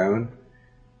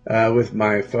with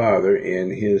my Father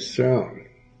in his throne.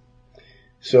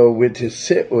 So we're to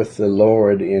sit with the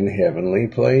Lord in heavenly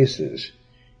places.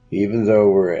 Even though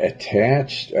we're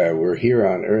attached, we're here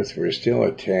on earth, we're still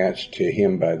attached to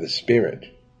him by the Spirit.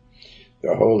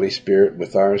 The Holy Spirit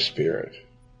with our spirit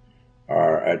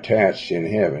are attached in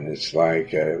heaven. It's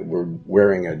like we're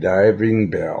wearing a diving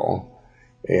bell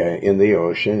in the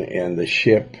ocean, and the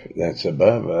ship that's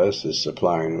above us is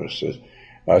supplying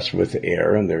us with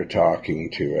air, and they're talking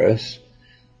to us.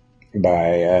 by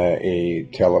a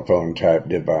telephone type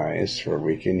device where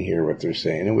we can hear what they're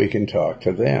saying and we can talk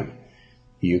to them.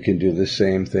 You can do the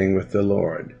same thing with the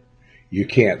Lord. You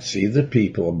can't see the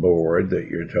people board that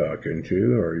you're talking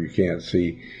to, or you can't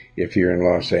see if you're in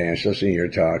Los Angeles and you're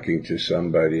talking to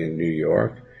somebody in New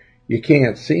York. You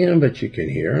can't see them, but you can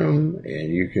hear them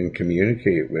and you can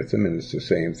communicate with them, and it's the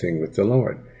same thing with the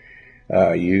Lord.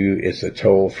 It's a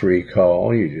toll-free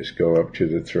call. You just go up to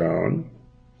the throne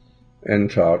and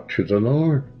talk to the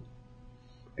Lord,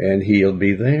 and He'll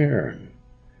be there.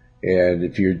 And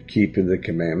if you're keeping the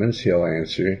commandments, He'll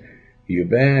answer you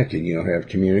back, and you'll have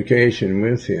communication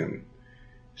with Him.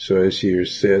 So as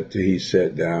He's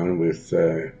set down with,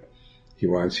 He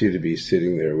wants you to be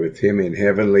sitting there with Him in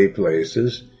heavenly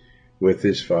places with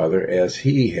His Father, as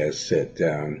He has sat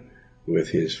down with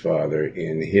His Father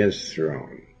in His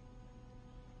throne.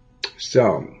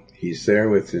 So He's there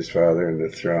with His Father in the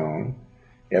throne,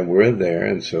 and we're there,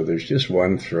 and so there's just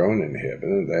one throne in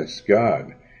heaven, and that's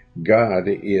God. God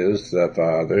is the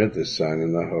Father, the Son,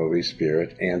 and the Holy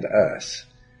Spirit, and us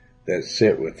that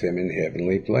sit with Him in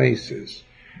heavenly places,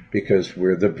 because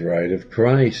we're the bride of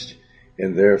Christ,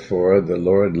 and therefore the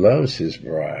Lord loves His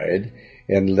bride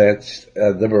and lets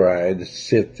the bride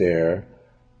sit there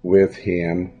with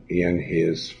Him in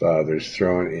His Father's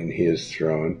throne, in His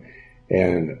throne,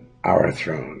 and our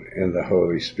throne, and the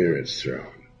Holy Spirit's throne.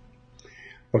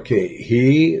 Okay,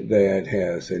 he that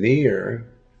has an ear,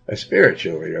 a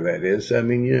spiritual ear, that is. I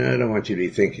mean, I don't want you to be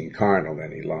thinking carnal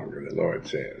any longer, the Lord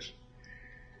says.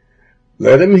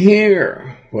 Let him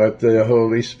hear what the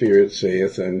Holy Spirit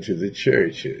saith unto the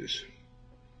churches.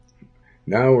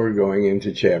 Now we're going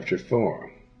into chapter 4.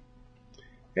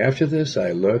 After this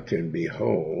I looked, and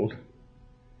behold,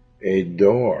 a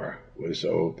door was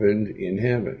opened in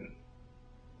heaven.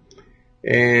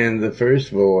 And the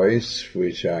first voice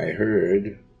which I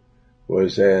heard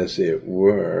was as it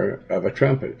were of a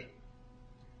trumpet,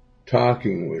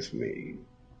 talking with me,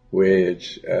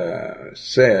 which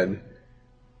said,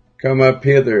 Come up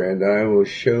hither, and I will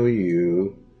show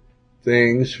you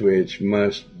things which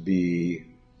must be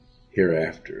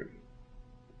hereafter.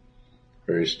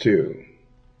 Verse 2.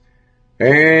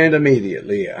 And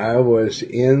immediately I was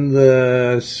in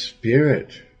the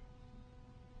Spirit,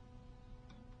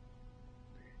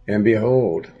 and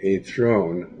behold, a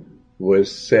throne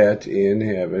was set in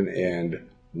heaven, and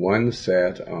one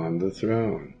sat on the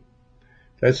throne.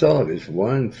 That's all it is,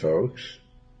 one, folks.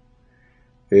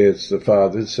 It's the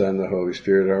Father, the Son, the Holy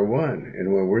Spirit are one.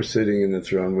 And when we're sitting in the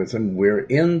throne with them, we're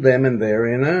in them and they're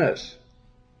in us.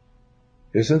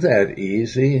 Isn't that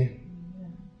easy?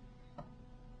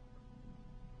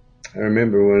 I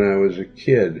remember when I was a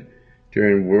kid,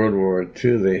 during World War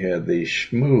II, they had these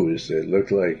schmoos that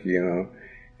looked like,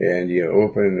 and you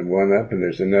open one up and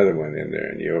there's another one in there,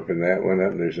 and you open that one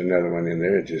up and there's another one in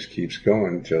there. It just keeps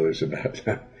going until there's about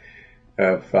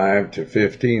 5 to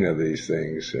 15 of these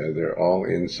things. They're all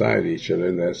inside each other,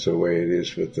 and that's the way it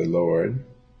is with the Lord,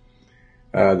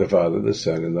 the Father, the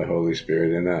Son, and the Holy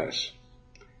Spirit in us.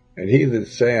 And he that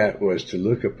sat was to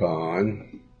look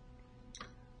upon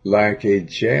like a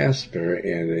jasper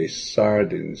and a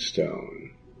sardine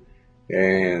stone.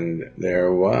 And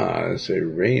there was a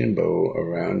rainbow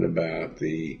around about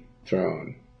the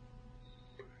throne,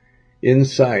 in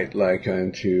sight like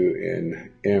unto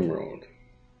an emerald.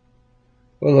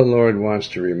 Well, the Lord wants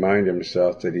to remind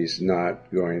himself that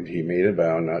he made a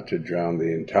vow not to drown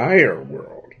the entire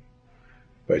world.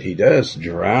 But he does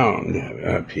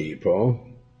drown people,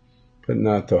 but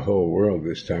not the whole world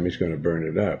this time. He's going to burn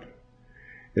it up.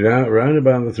 And round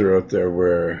about the throat there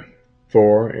were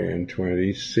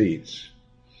 24 seats.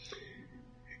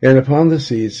 And upon the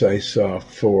seats I saw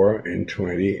 24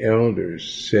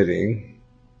 elders sitting,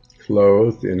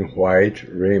 clothed in white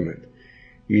raiment.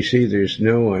 You see, there's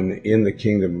no one in the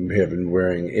kingdom of heaven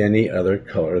wearing any other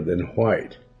color than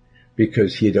white,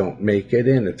 because you don't make it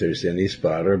in if there's any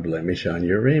spot or blemish on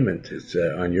your raiment, it's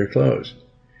on your clothes.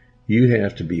 You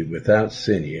have to be without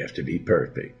sin. You have to be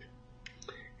perfect.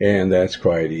 And that's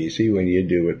quite easy when you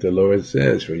do what the Lord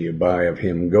says, when you buy of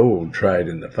him gold tried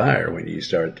in the fire, when you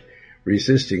start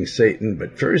resisting Satan,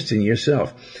 but first in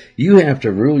yourself. You have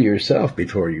to rule yourself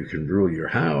before you can rule your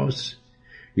house.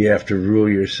 You have to rule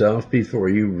yourself before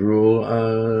you rule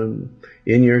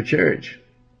in your church.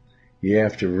 You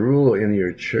have to rule in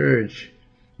your church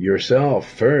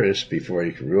yourself first before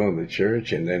you can rule in the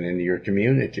church and then in your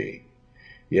community.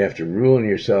 You have to rule in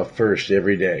yourself first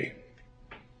every day.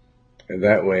 And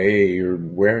that way you're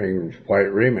wearing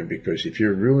white raiment, because if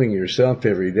you're ruling yourself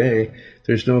every day,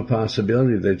 there's no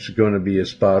possibility that there's going to be a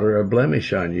spot or a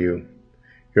blemish on you.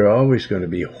 You're always going to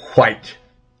be white.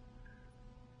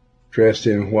 dressed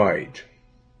in white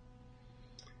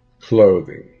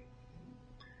clothing.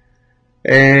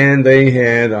 And they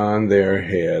had on their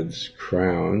heads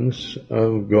crowns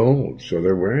of gold. So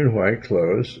they're wearing white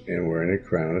clothes and wearing a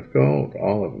crown of gold,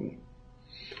 all of them,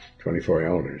 24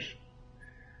 elders.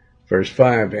 Verse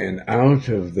 5, and out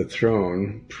of the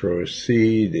throne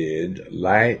proceeded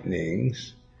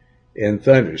lightnings and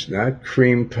thunders, not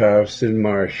cream puffs and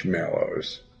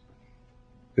marshmallows.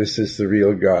 This is the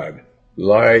real God.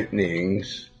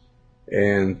 Lightnings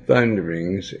and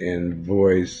thunderings and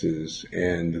voices,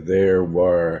 and there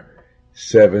were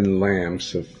 7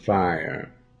 lamps of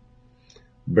fire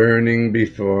burning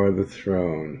before the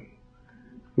throne,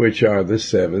 which are the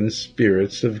 7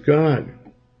 spirits of God.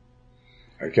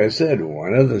 Like I said,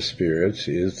 one of the spirits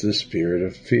is the spirit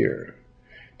of fear,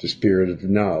 the spirit of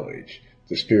knowledge,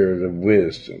 the spirit of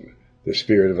wisdom, the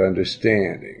spirit of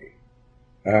understanding,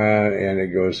 and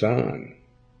it goes on.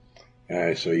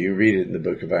 So you read it in the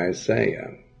book of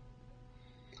Isaiah.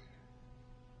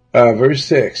 Verse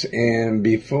 6, and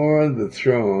before the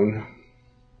throne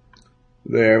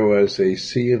there was a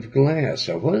sea of glass.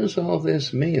 So what does all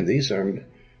this mean? These are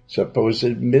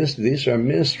these are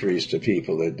mysteries to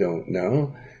people that don't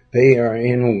know. They are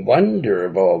in wonder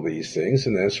of all these things,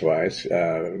 and that's why it's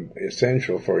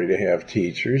essential for you to have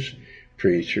teachers,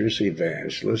 preachers,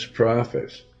 evangelists,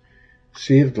 prophets.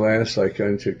 Sea of glass like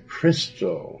unto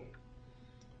crystal.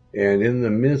 And in the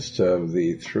midst of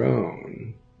the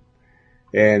throne,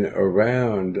 and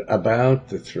about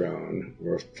the throne,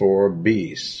 were 4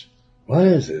 beasts. What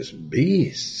is this?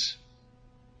 Beasts.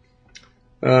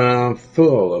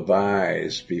 Full of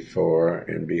eyes before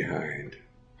and behind.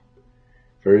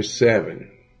 Verse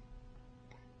 7.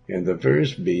 And the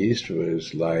first beast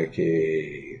was like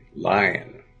a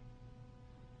lion.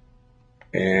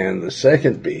 And the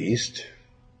second beast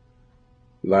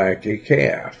like a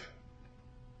calf.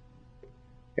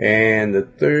 And the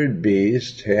third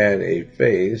beast had a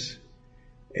face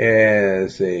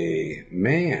as a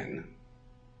man.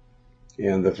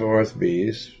 And the fourth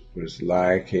beast was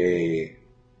like a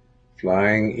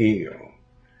flying eagle.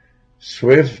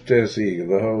 Swift as the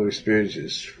eagle. The Holy Spirit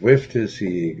is swift as the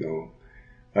eagle.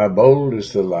 Bold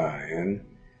as the lion.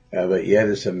 But yet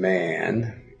is a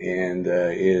man. And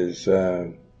is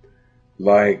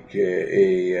like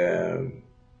a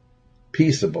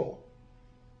peaceable.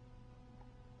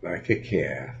 Like a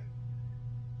calf.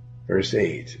 Verse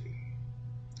 8.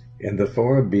 And the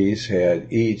 4 beasts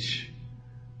had each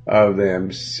of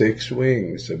them 6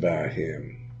 wings about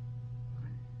him.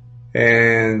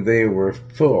 And they were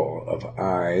full of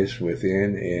eyes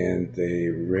within, and they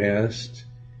rest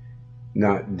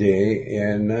not day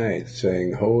and night,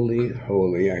 saying, Holy,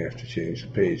 holy. I have to change the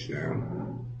page now.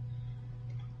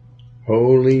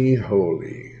 Holy,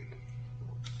 holy.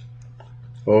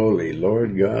 Holy,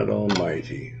 Lord God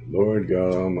Almighty, Lord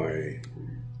God Almighty,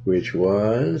 which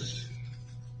was,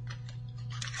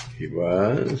 He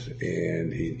was,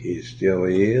 and He still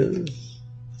is,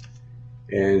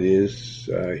 and is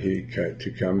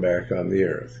to come back on the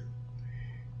earth.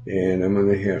 And I'm going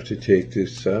to have to take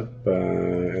this up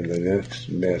in the next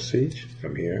message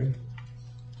from here,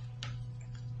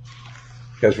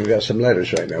 because we've got some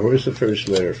letters right now. Where's the first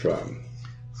letter from?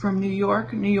 From New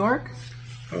York, New York.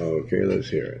 Okay, let's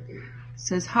hear it. It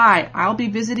says, hi, I'll be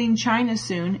visiting China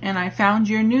soon, and I found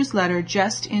your newsletter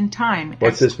just in time.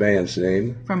 What's this man's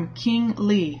name? From King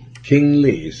Lee. King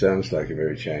Lee. Sounds like a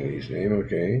very Chinese name.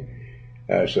 Okay.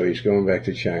 So he's going back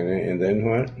to China, and then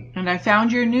what? And I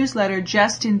found your newsletter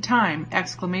just in time!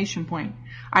 Exclamation point.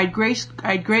 I'd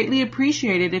greatly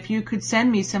appreciate it if you could send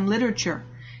me some literature.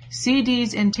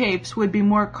 CDs and tapes would be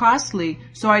more costly,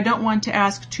 so I don't want to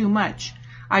ask too much.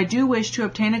 I do wish to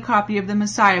obtain a copy of the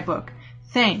Messiah book.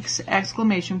 Thanks!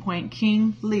 Exclamation point.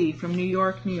 King Lee from New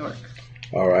York, New York.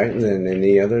 All right, and then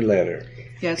any other letter?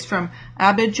 Yes, from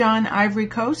Abidjan, Ivory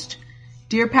Coast.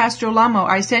 Dear Pastor Lamo,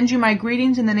 I send you my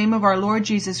greetings in the name of our Lord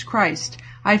Jesus Christ.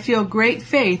 I feel great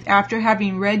faith after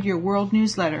having read your world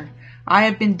newsletter. I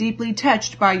have been deeply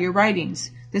touched by your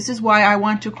writings. This is why I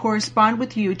want to correspond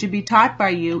with you, to be taught by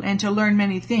you, and to learn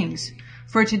many things.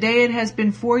 For today it has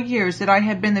been 4 years that I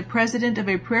have been the president of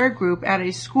a prayer group at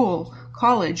a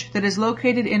college that is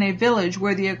located in a village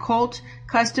where the occult,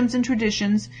 customs and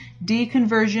traditions,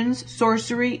 deconversions,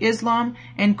 sorcery, Islam,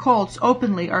 and cults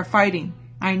openly are fighting.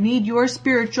 I need your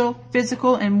spiritual,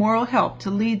 physical, and moral help to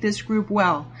lead this group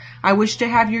well. I wish to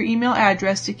have your email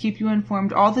address to keep you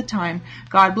informed all the time.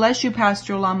 God bless you,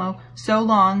 Pastor Lamo. So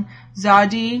long.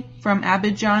 Zadi from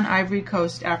Abidjan, Ivory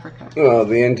Coast, Africa. Well,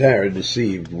 the entire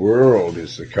deceived world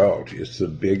is the cult. It's the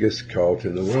biggest cult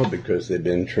in the world because they've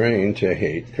been trained to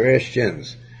hate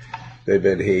Christians. They've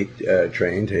been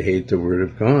trained to hate the Word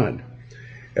of God.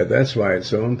 And that's why it's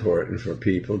so important for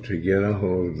people to get a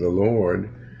hold of the Lord,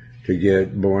 to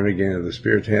get born again of the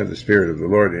Spirit, to have the Spirit of the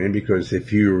Lord in, because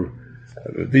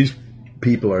these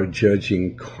people are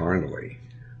judging carnally.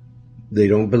 They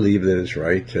don't believe that it's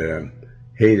right to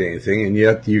hate anything, and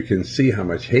yet you can see how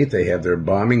much hate they have. They're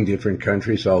bombing different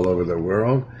countries all over the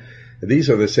world.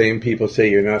 These are the same people say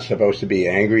you're not supposed to be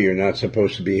angry, you're not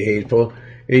supposed to be hateful,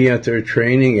 and yet they're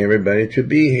training everybody to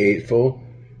be hateful,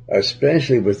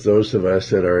 especially with those of us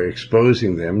that are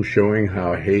exposing them, showing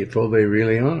how hateful they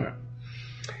really are.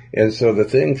 And so the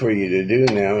thing for you to do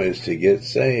now is to get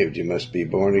saved. You must be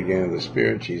born again of the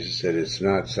Spirit. Jesus said it's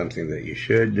not something that you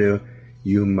should do.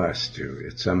 You must do.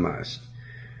 It's a must.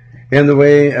 And the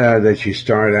way that you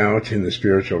start out in the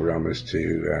spiritual realm is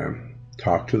to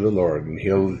talk to the Lord, and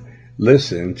He'll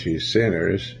listen to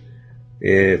sinners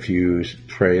if you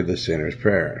pray the sinner's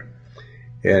prayer.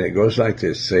 And it goes like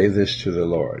this. Say this to the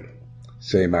Lord.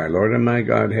 Say, my Lord and my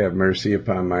God, have mercy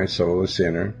upon my soul, a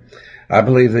sinner. I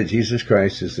believe that Jesus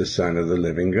Christ is the Son of the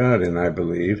living God, and I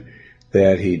believe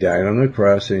that He died on the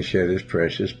cross and shed His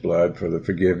precious blood for the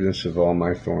forgiveness of all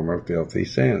my former filthy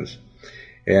sins.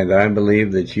 And I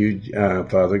believe that you,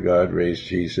 Father God, raised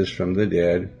Jesus from the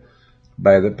dead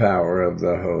by the power of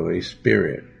the Holy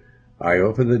Spirit. I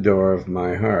open the door of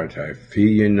my heart. I feel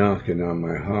you knocking on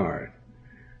my heart.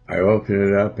 I open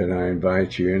it up and I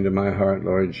invite you into my heart,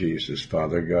 Lord Jesus,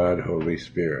 Father God, Holy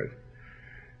Spirit.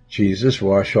 Jesus,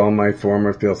 wash all my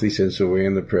former filthy sins away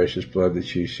in the precious blood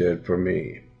that you shed for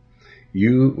me.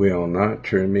 You will not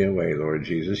turn me away, Lord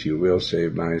Jesus. You will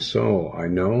save my soul. I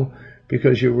know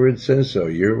because your word says so.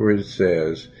 Your word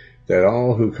says that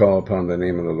all who call upon the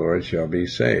name of the Lord shall be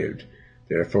saved.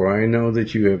 Therefore I know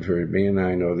that you have heard me, and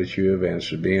I know that you have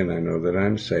answered me, and I know that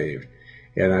I'm saved.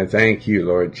 And I thank you,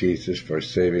 Lord Jesus, for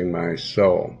saving my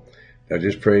soul. Now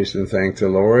just praise and thank the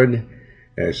Lord.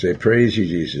 And say, praise you,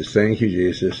 Jesus. Thank you,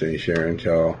 Jesus. And share and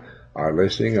tell our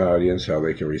listening audience how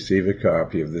they can receive a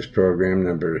copy of this program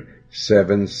number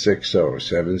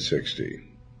 760.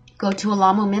 Go to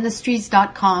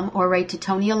alamoministries.com or write to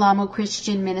Tony Alamo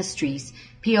Christian Ministries,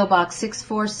 P.O. Box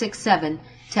 6467,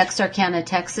 Texarkana,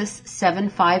 Texas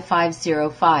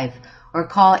 75505, or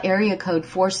call area code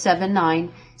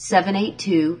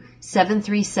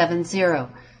 479-782-7370.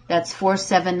 That's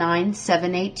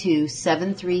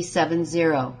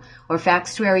 479-782-7370. Or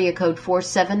fax to area code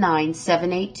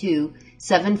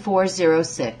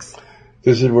 479-782-7406.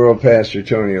 This is World Pastor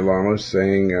Tony Alamo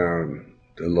saying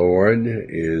the Lord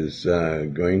is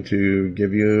going to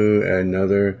give you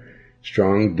another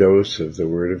strong dose of the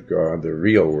Word of God, the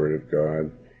real Word of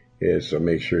God. So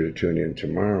make sure to tune in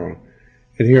tomorrow.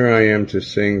 And here I am to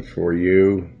sing for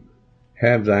you,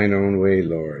 Have Thine Own Way,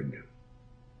 Lord.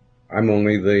 I'm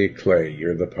only the clay,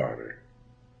 you're the potter.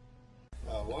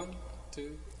 1,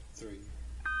 2, 3.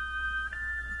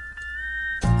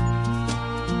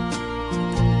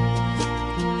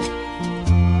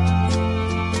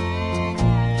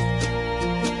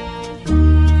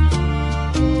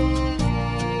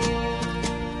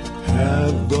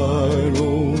 Have thine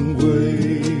own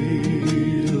way,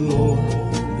 Lord.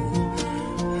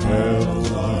 Have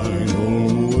thine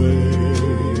own way.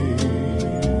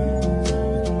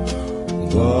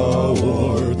 Thou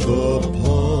art the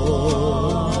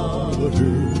potter,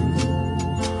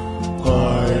 I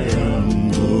am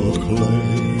the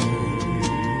clay.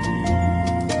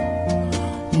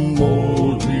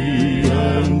 Mold me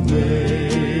and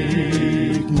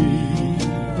make me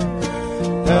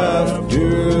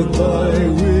after thy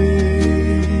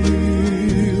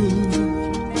will,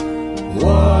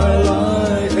 while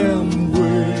I am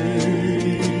waiting,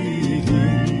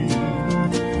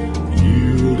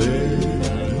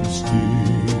 yielded still.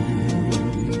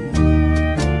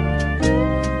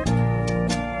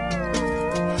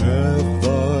 Have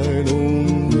thine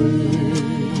own way,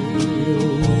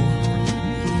 Lord.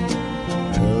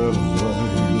 Have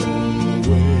thine own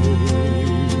way.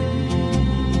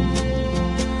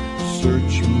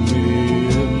 Search me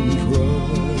and try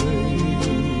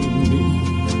me,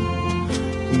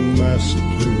 Master,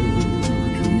 today.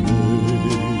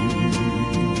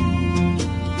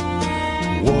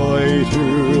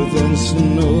 Whiter than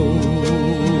snow,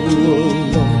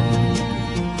 Lord,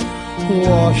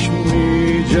 wash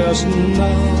me just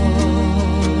now,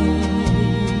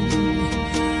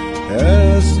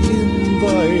 as in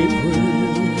thy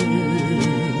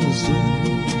presence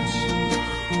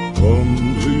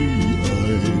humbly I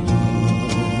bow.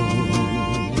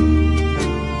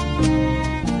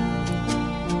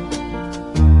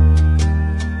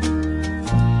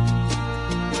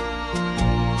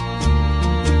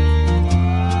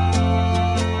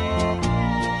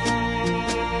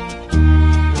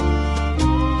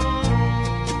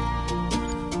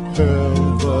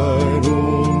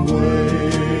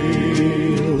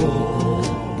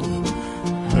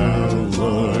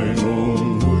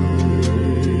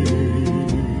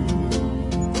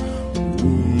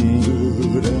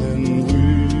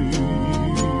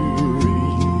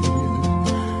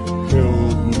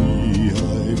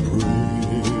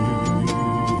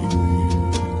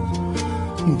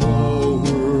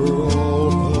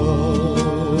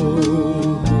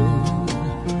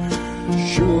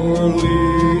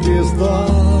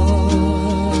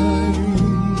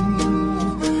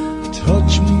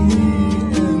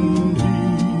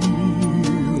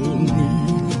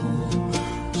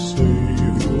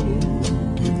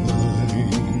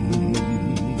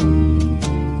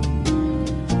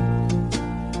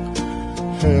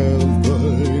 have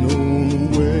thine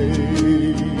own way,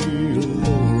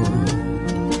 Lord,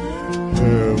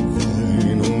 have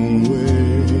thine own way.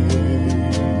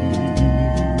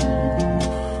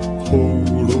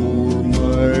 Hold o'er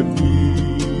my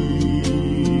being,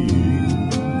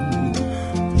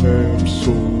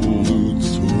 absolute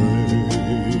sway.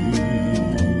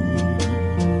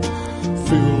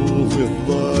 Fill with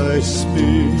thy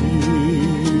spirit,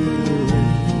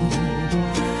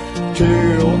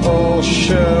 till all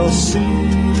shall see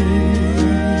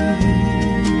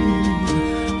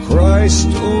Christ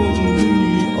only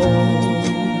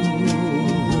always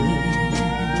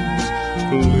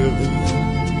living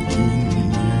in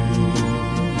me.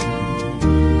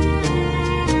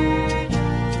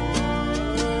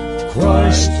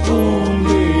 Christ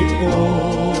only always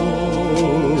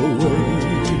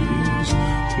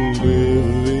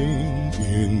living